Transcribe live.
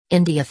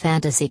India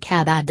Fantasy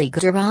Kabaddi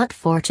Gujarat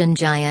Fortune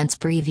Giants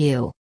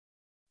Preview.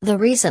 The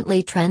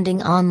recently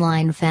trending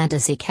online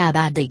fantasy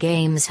kabaddi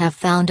games have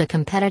found a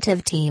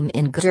competitive team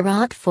in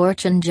Gujarat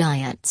Fortune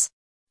Giants.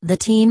 The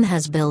team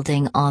has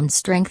building on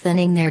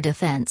strengthening their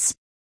defense.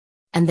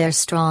 And their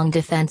strong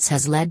defense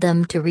has led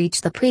them to reach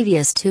the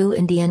previous two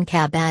Indian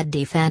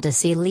Kabaddi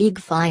Fantasy League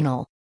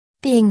final.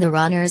 Being the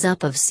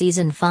runners-up of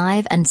Season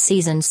 5 and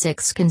Season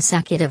 6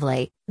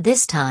 consecutively,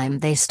 this time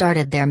they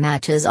started their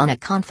matches on a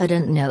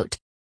confident note.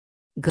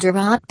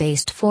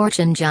 Gujarat-based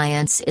Fortune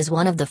Giants is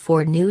one of the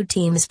 4 new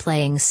teams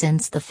playing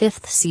since the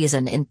 5th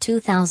season in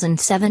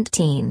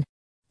 2017.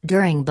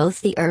 During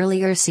both the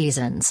earlier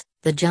seasons,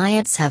 the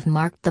Giants have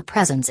marked the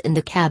presence in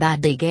the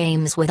Kabaddi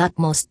games with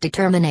utmost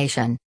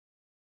determination.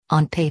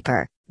 On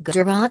paper,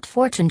 Gujarat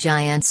Fortune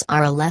Giants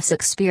are a less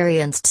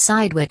experienced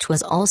side, which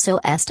was also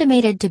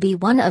estimated to be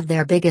one of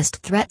their biggest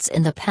threats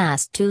in the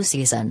past 2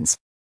 seasons.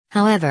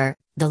 However,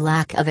 the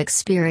lack of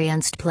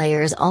experienced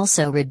players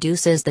also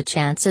reduces the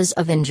chances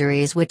of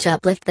injuries, which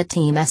uplift the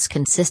team's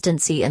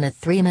consistency in a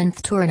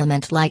 3-month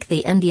tournament like the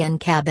Indian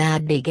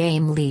Kabaddi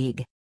Game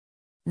League.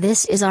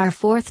 This is our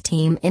 4th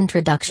team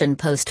introduction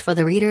post for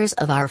the readers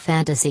of our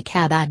Fantasy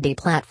Kabaddi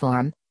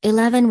platform,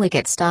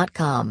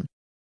 11wickets.com.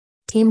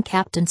 Team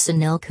Captain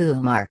Sunil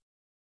Kumar.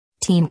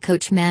 Team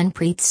Coach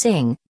Manpreet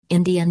Singh,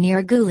 India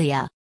near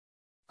Gulia.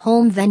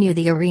 Home venue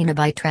the Arena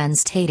by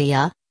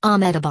Transtadia,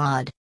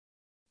 Ahmedabad.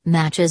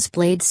 Matches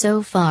played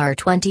so far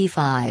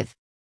 25.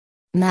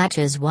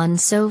 Matches won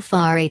so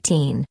far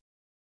 18.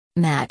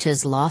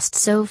 Matches lost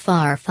so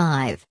far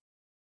 5.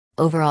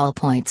 Overall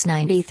points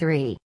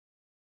 93.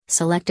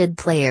 Selected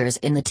players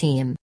in the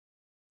team.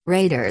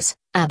 Raiders,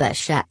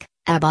 Abhishek,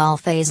 Abul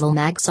Fazal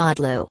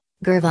Magsadlu,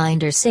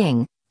 Gurvinder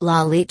Singh,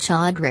 Lalit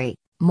Chaudhary,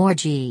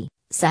 Morji,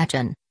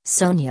 Sachin,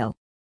 Sonio.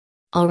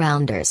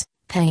 All-rounders,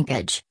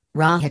 Pankaj,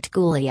 Rohit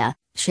Gulia,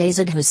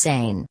 Shahzad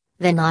Hussain,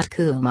 Vinod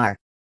Kumar.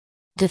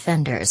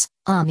 Defenders,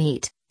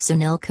 Amit,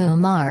 Sunil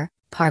Kumar,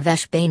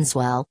 Parvesh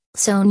Bainswell,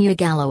 Sonia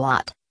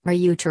Galawat,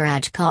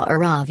 Mayutaraj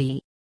Kauravi.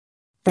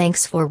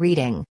 Thanks for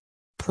reading.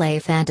 Play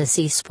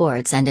fantasy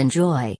sports and enjoy.